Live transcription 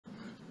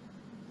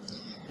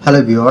Hello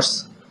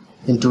viewers,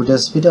 in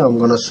today's video I'm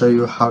gonna show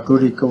you how to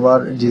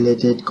recover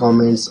deleted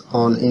comments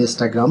on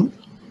Instagram.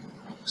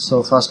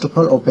 So first of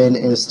all, open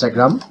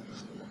Instagram,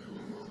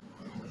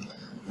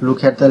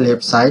 look at the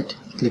left side,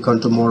 click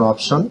on to more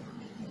option,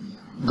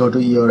 go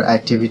to your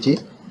activity,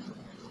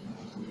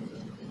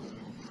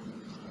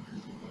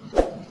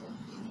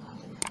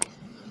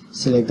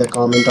 select the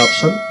comment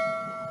option,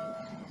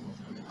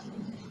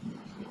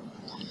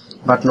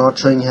 but not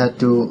showing here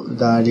to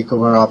the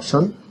recover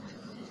option.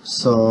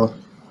 So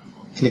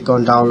click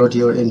on download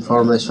your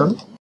information,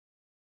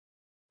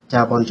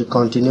 tap on to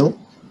continue,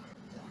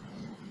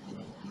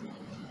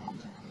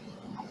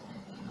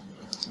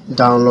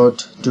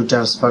 download to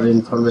transfer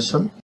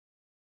information,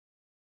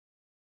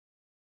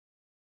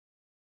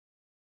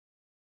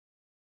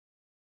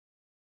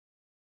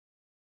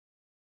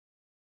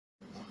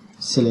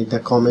 select the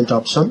comment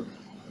option,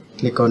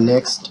 click on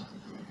next,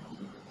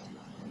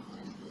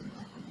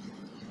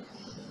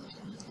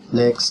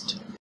 next,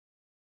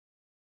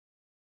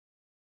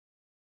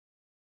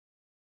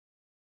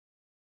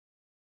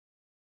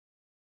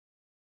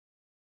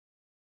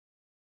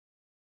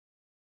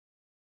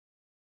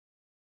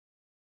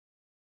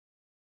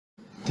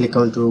 click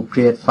on to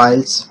create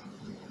files.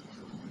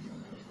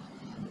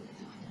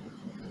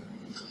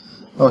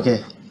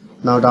 Okay,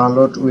 now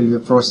download will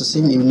be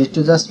processing. You need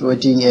to just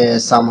waiting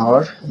some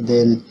hour,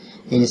 then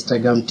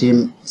Instagram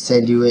team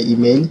send you an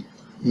email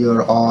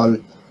your all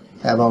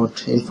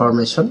about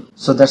information.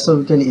 So that's how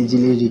we can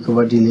easily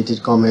recover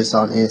deleted comments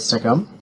on Instagram.